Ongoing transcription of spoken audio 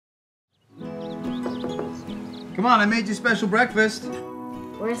Come on, I made you special breakfast.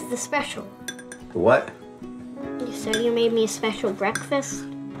 Where's the special? The what? You said you made me a special breakfast.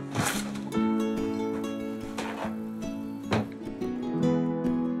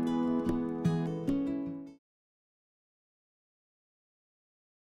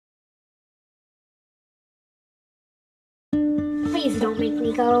 Please don't make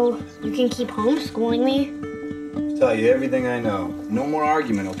me go. You can keep homeschooling me. Tell you everything I know. No more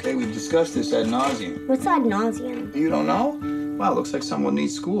argument, okay? We've discussed this ad nauseum. What's ad nauseum? You don't know? Wow, looks like someone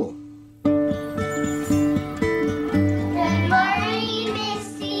needs school. Good morning, Miss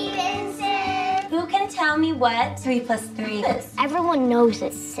Stevenson. Who can tell me what 3 plus 3 is? Everyone knows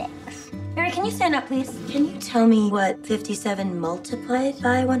it's 6. Mary, can you stand up, please? Can you tell me what 57 multiplied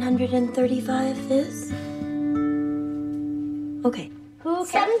by 135 is? Okay.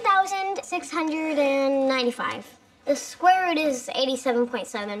 7,695. The square root is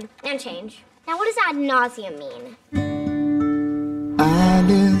 87.7 and change. Now, what does ad nauseum mean? I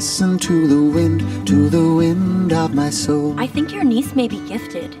listen to the wind of my soul. I think your niece may be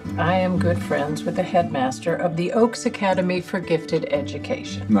gifted. I am good friends with the headmaster of the Oaks Academy for Gifted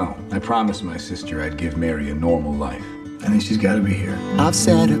Education. No, I promised my sister I'd give Mary a normal life. I think she's got to be here. I've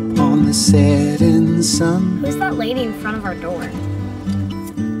sat upon the setting sun. Who's that lady in front of our door?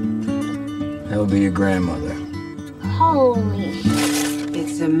 That'll be your grandmother. Holy shit.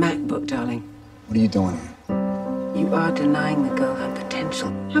 It's a MacBook, darling. What are you doing here? You are denying the girl her potential.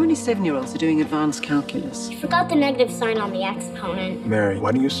 How many 7-year-olds are doing advanced calculus? You forgot the negative sign on the exponent. Mary,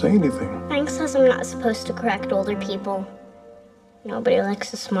 why do you say anything? Frank says I'm not supposed to correct older people. Nobody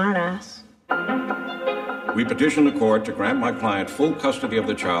likes a smartass. We petition the court to grant my client full custody of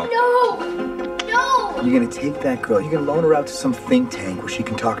the child. No! No! You're gonna take that girl, you're gonna loan her out to some think tank where she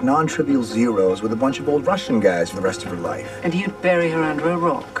can talk non-trivial zeros with a bunch of old Russian guys for the rest of her life. And you'd bury her under a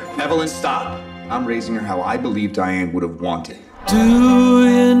rock. Evelyn, stop. I'm raising her how I believe Diane would have wanted. Do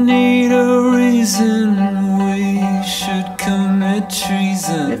you need a reason we should commit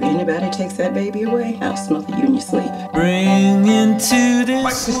treason? If anybody takes that baby away, I'll smother you in your sleep. Bring into this.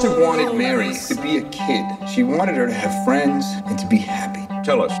 My sister wanted Mary to be a kid. She wanted her to have friends and to be happy.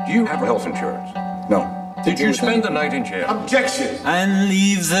 Tell us, do you have health insurance? No. Did you spend the night in jail? Objection! And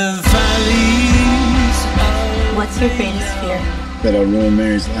leave the valleys. What's your greatest fear? That I'll ruin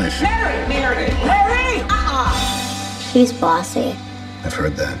Mary's life. She's bossy. I've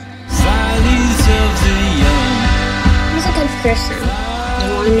heard that. Valleys of the young. He's a good person. He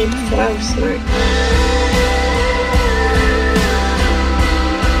wanted me before I was smart.